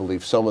 I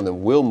believe some of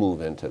them will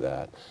move into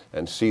that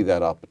and see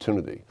that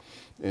opportunity.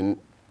 And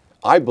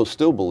I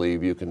still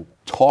believe you can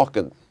talk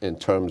in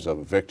terms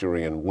of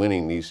victory and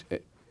winning these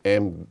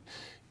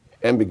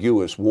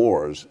ambiguous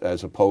wars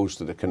as opposed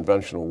to the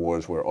conventional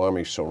wars where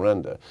armies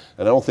surrender.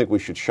 And I don't think we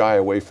should shy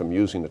away from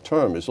using the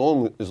term as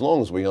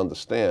long as we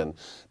understand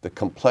the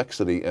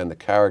complexity and the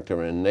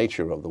character and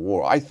nature of the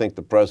war. I think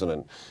the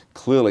president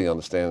clearly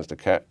understands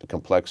the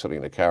complexity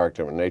and the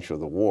character and nature of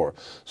the war,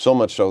 so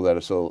much so that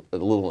it's a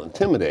little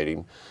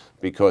intimidating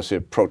because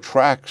it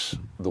protracts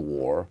the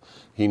war.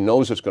 He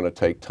knows it's going to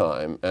take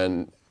time,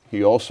 and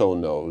he also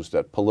knows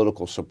that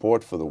political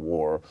support for the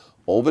war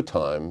over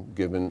time,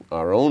 given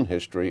our own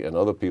history and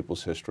other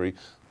people's history,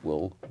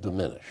 will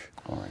diminish.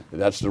 All right.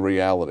 That's the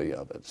reality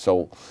of it.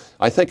 So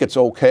I think it's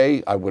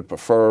okay. I would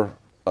prefer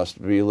us to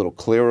be a little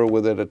clearer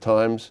with it at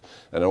times,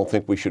 and I don't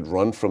think we should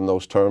run from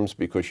those terms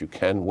because you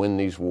can win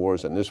these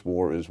wars, and this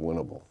war is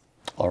winnable.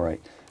 All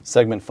right.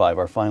 Segment 5,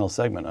 our final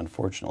segment,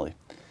 unfortunately.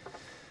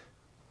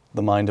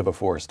 The mind of a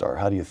four-star.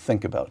 How do you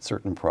think about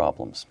certain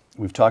problems?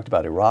 We've talked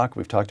about Iraq.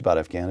 We've talked about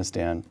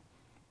Afghanistan.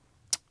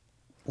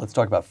 Let's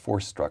talk about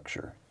force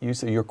structure.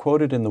 You're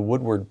quoted in the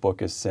Woodward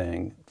book as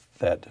saying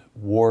that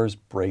wars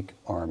break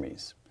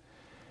armies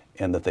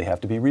and that they have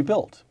to be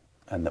rebuilt,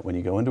 and that when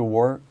you go into a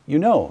war, you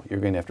know you're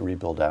going to have to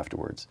rebuild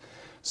afterwards.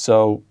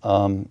 So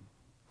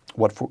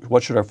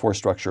what should our force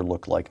structure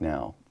look like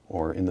now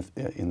or in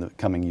the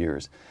coming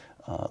years?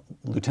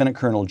 Lieutenant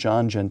Colonel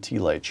John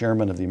Gentile,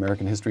 chairman of the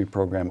American History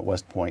Program at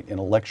West Point, in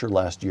a lecture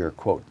last year,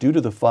 quote, "Due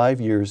to the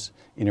 5 years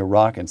in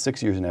Iraq and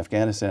 6 years in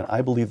Afghanistan,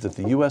 I believe that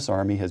the U.S.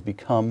 Army has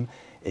become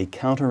a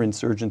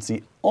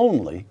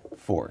counterinsurgency-only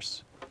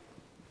force."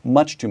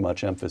 Much too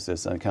much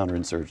emphasis on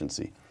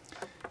counterinsurgency.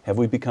 Have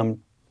we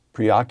become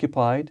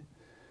preoccupied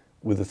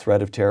with the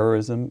threat of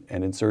terrorism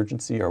and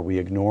insurgency? Are we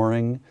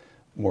ignoring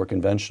more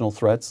conventional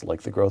threats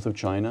like the growth of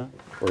China?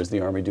 Or is the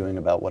Army doing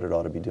about what it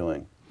ought to be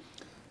doing?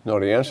 No,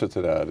 the answer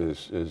to that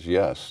is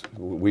yes.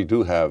 We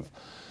do have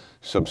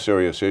some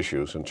serious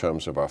issues in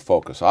terms of our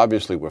focus.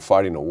 Obviously, we're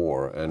fighting a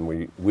war, and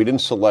we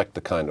didn't select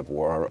the kind of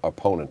war. Our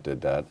opponent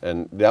did that,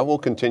 and that will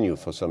continue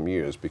for some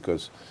years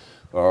because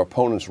our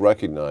opponents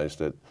recognize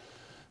that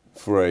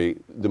for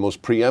the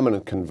most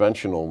preeminent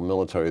conventional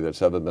military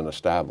that's ever been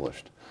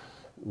established,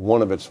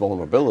 one of its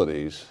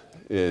vulnerabilities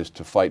is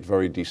to fight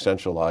very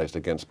decentralized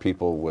against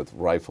people with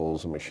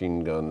rifles and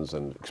machine guns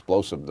and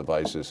explosive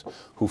devices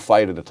who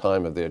fight at a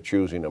time of their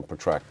choosing and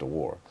protract the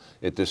war.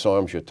 It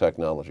disarms your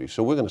technology.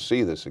 So we're going to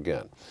see this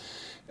again.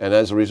 And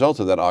as a result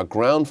of that, our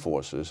ground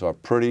forces are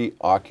pretty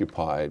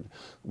occupied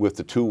with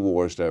the two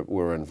wars that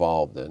we're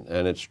involved in.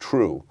 And it's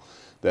true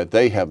that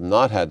they have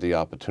not had the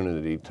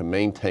opportunity to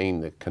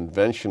maintain the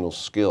conventional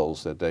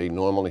skills that they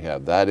normally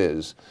have. That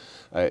is,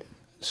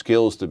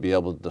 skills to be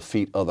able to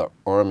defeat other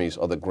armies,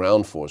 other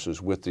ground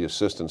forces with the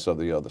assistance of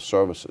the other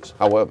services.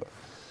 However,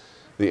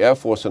 the Air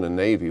Force and the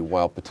Navy,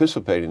 while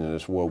participating in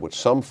this war with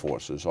some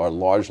forces, are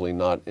largely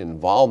not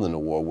involved in the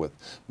war with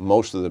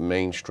most of the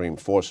mainstream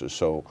forces.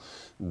 So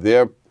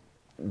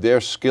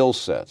their skill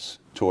sets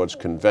towards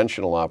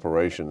conventional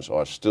operations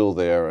are still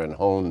there and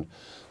honed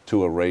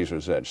to a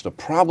razor's edge. The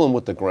problem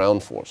with the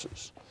ground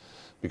forces,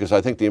 because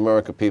I think the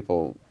American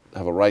people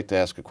have a right to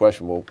ask a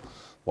question, well,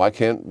 why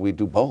can't we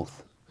do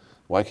both?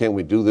 Why can't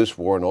we do this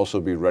war and also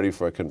be ready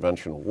for a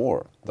conventional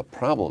war? The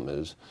problem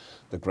is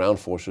the ground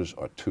forces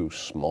are too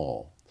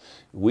small.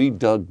 We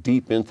dug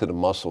deep into the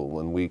muscle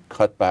when we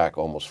cut back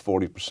almost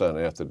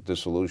 40% after the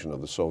dissolution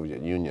of the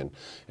Soviet Union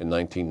in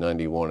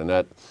 1991,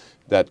 and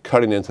that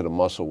cutting into the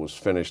muscle was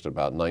finished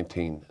about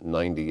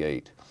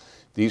 1998.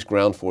 These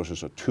ground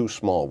forces are too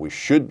small. We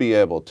should be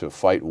able to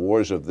fight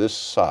wars of this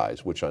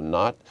size, which are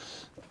not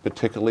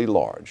particularly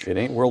large. It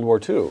ain't World War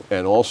II.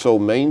 And also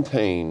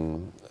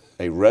maintain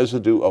a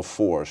residue of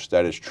force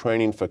that is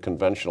training for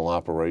conventional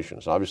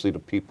operations. Obviously, the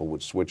people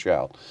would switch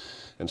out,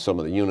 and some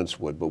of the units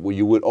would, but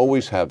you would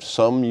always have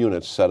some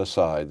units set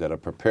aside that are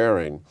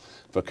preparing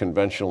for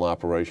conventional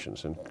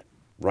operations. And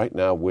right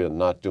now, we're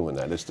not doing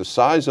that. It's the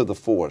size of the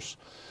force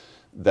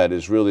that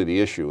is really the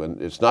issue, and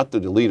it's not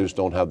that the leaders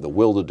don't have the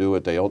will to do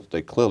it.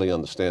 They clearly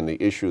understand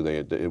the issue.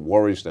 It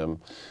worries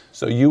them.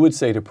 So you would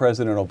say to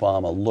President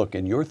Obama, look,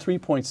 in your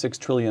 $3.6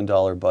 trillion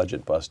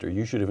budget, Buster,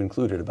 you should have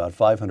included about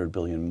 $500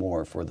 billion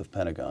more for the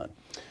Pentagon.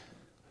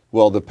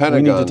 Well, the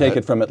Pentagon... We need to take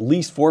it from at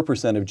least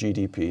 4% of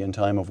GDP in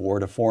time of war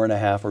to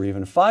 4.5% or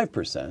even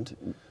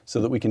 5%,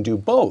 so that we can do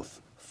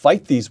both,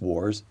 fight these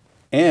wars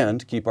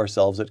and keep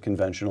ourselves at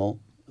conventional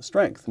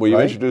strength. Well, you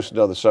right? introduced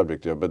another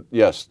subject there, but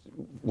yes,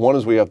 one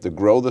is we have to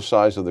grow the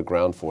size of the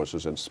ground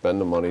forces and spend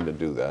the money to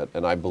do that,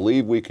 and I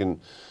believe we can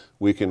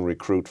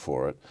recruit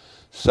for it.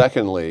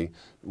 Secondly,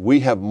 we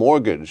have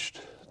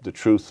mortgaged, the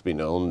truth be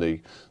known,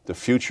 the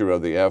future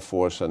of the Air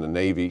Force and the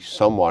Navy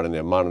somewhat in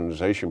their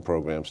modernization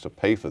programs to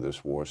pay for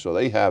this war. So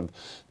they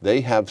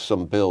have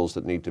some bills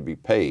that need to be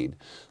paid.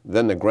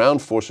 Then the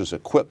ground forces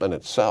equipment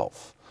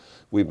itself,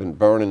 we've been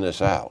burning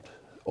this out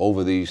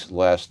over these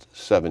last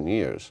 7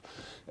 years.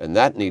 And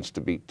that needs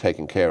to be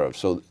taken care of.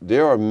 So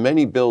there are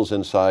many bills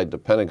inside the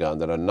Pentagon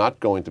that are not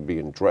going to be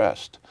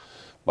addressed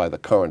by the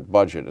current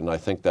budget, and I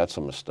think that's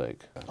a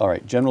mistake. All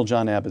right, General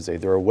John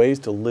Abizaid, there are ways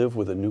to live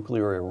with a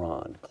nuclear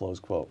Iran, close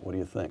quote. What do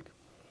you think?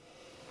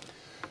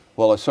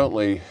 Well,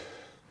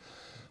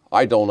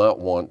 I do not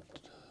want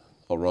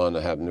Iran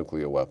to have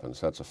nuclear weapons.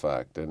 That's a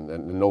fact,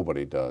 and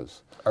nobody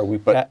does.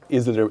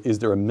 Is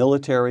there a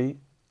military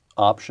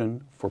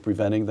option for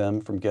preventing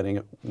them from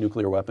getting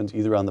nuclear weapons,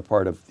 either on the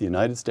part of the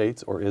United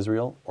States or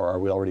Israel, or are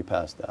we already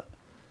past that?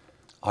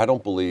 I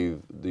don't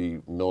believe the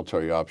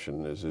military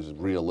option is as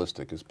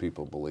realistic as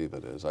people believe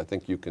it is. I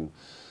think you can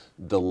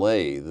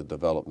delay the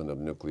development of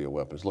nuclear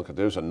weapons. Look,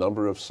 there's a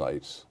number of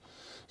sites.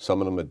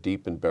 Some of them are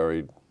deep and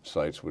buried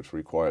sites which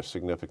require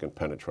significant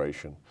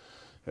penetration.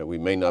 We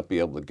may not be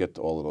able to get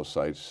to all of those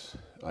sites.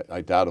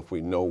 I doubt if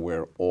we know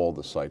where all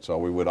the sites are.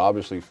 We would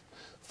obviously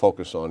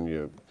focus on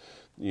the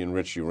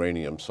enriched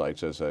uranium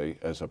sites as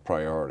a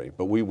priority.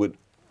 But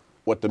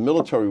what the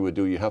military would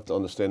do, you have to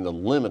understand the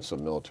limits of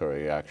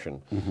military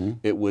action. Mm-hmm.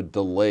 It would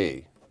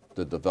delay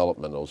the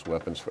development of those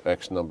weapons for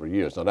X number of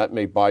years. Now that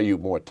may buy you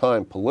more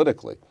time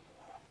politically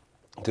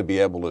to be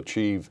able to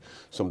achieve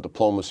some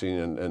diplomacy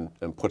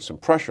and put some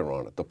pressure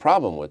on it. The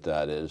problem with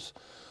that is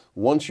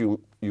once you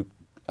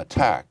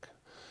attack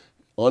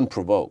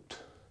unprovoked,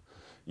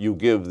 you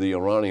give the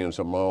Iranians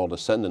a moral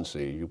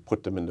ascendancy, you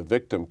put them in the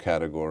victim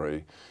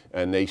category,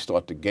 and they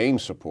start to gain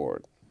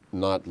support,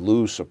 not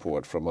lose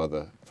support from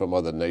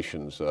other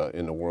nations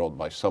in the world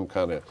by some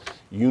kind of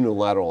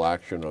unilateral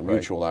action or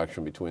mutual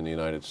action between the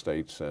United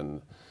States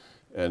and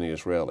the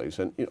Israelis.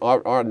 And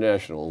our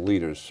national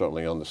leaders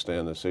certainly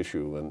understand this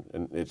issue,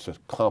 and it's a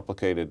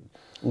complicated,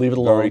 leave it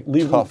alone.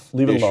 tough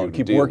leave it issue alone. to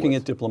Keep deal working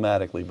with. it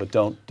diplomatically, but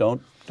don't.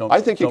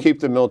 I think you keep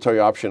the military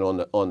option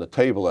on the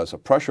table as a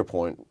pressure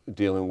point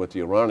dealing with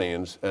the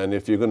Iranians, and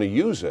if you're going to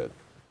use it,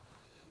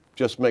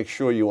 just make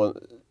sure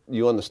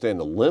you understand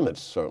the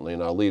limits, certainly,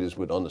 and our leaders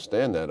would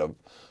understand that,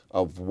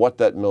 of what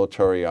that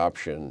military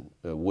option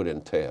would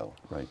entail.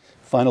 Right.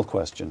 Final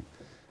question.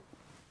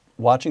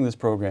 Watching this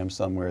program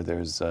somewhere,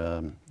 there's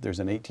an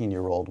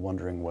 18-year-old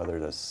wondering whether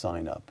to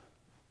sign up,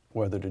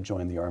 whether to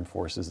join the armed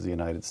forces of the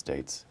United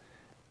States.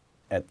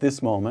 At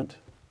this moment,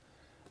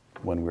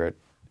 when we're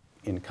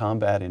in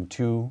combat in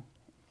two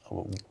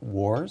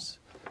wars,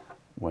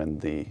 when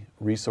the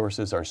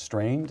resources are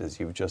strained, as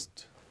you've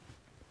just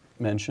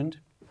mentioned,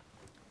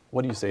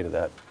 What do you say to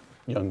that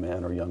young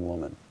man or young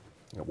woman?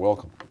 You're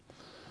welcome.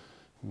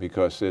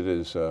 Because it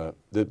is the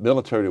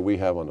military that we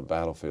have on the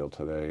battlefield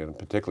today, and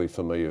particularly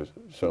familiar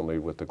certainly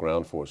with the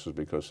ground forces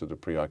because of the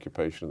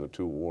preoccupation of the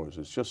two wars,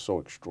 is just so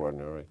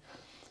extraordinary.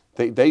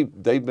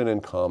 They've been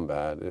in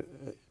combat,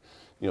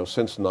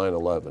 since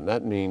 9/11.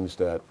 That means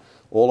that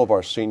all of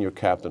our senior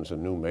captains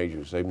and new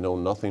majors, they've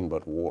known nothing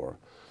but war.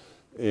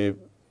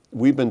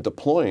 We've been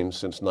deploying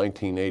since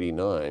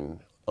 1989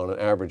 on an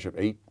average of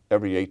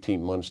every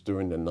 18 months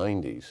during the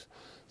 90s.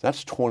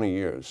 That's 20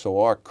 years. So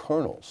our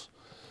colonels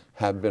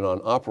have been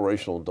on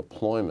operational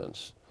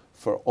deployments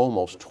for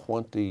almost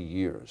 20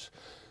 years.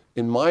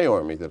 In my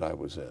Army that I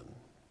was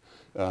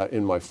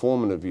in my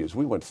formative years,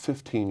 we went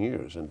 15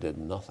 years and did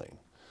nothing.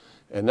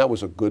 And that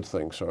was a good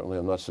thing, certainly.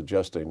 I'm not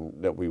suggesting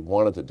that we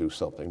wanted to do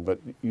something, but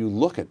you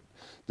look at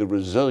the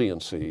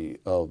resiliency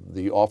of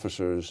the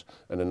officers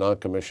and the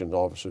non-commissioned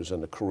officers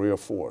and the career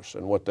force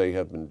and what they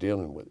have been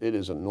dealing with. It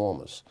is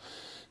enormous.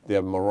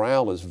 Their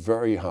morale is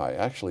very high.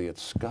 Actually,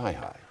 it's sky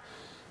high.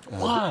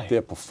 Why?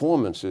 Their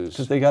performance is...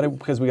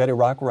 Because we got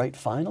Iraq right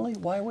finally?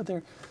 Why would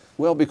there...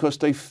 Well, because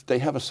they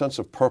have a sense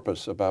of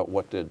purpose about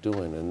what they're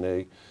doing,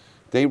 and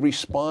they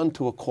respond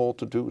to a call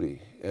to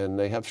duty, and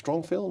they have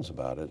strong feelings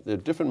about it. There are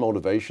different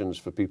motivations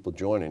for people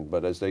joining,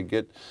 but as they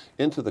get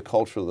into the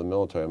culture of the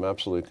military, I'm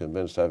absolutely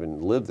convinced,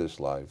 having lived this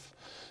life,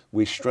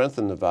 we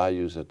strengthen the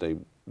values that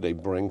they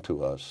bring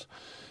to us.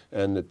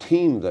 And the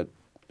team that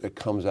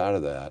comes out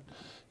of that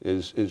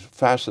is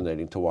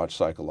fascinating to watch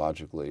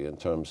psychologically in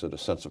terms of the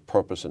sense of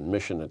purpose and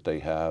mission that they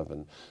have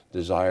and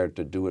desire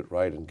to do it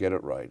right and get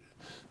it right.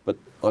 But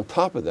on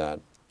top of that,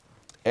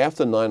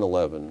 after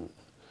 9/11,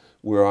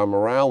 where our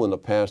morale in the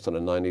past in the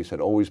 90s had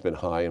always been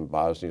high in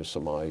Bosnia,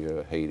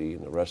 Somalia, Haiti,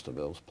 and the rest of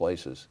those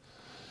places,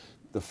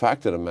 the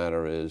fact of the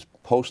matter is,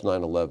 post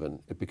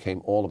 9/11, it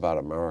became all about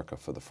America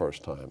for the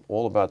first time,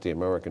 all about the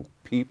American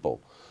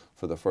people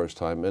for the first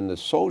time. And the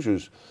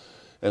soldiers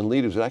and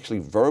leaders actually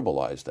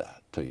verbalize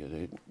that to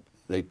you.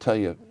 They tell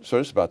you, so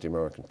it's about the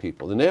American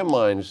people. In their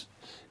minds,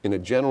 in a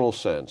general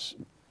sense,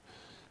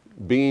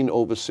 being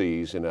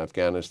overseas in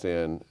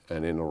Afghanistan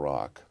and in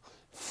Iraq,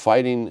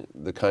 fighting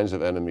the kinds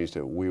of enemies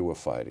that we were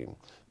fighting,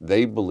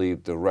 they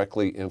believe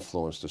directly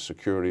influenced the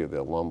security of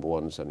their loved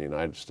ones and the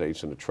United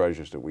States and the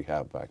treasures that we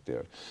have back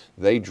there.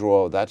 They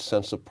draw that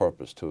sense of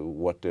purpose to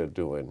what they're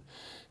doing,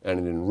 and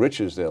it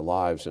enriches their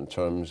lives in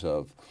terms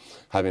of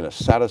having a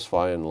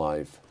satisfying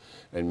life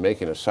and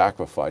making a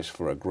sacrifice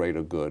for a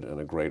greater good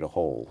and a greater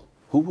whole.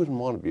 Who wouldn't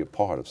want to be a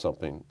part of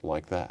something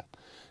like that?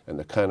 And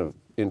the kind of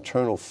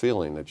internal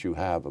feeling that you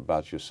have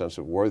about your sense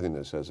of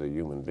worthiness as a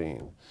human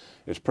being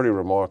is pretty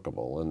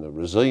remarkable. And the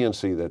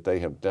resiliency that they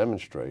have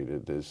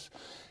demonstrated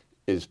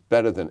is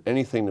better than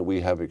anything that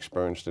we have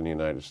experienced in the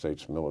United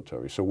States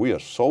military. So we are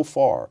so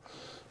far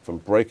from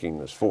breaking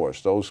this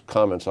force. Those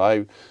comments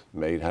I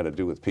made had to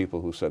do with people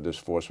who said this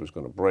force was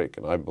going to break,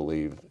 and I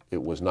believe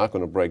it was not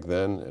going to break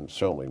then and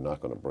certainly not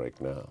going to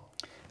break now.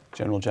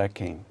 General Jack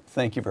Keane,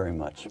 thank you very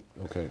much.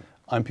 Okay.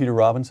 I'm Peter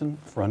Robinson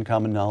for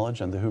Uncommon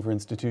Knowledge and the Hoover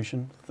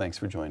Institution. Thanks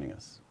for joining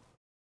us.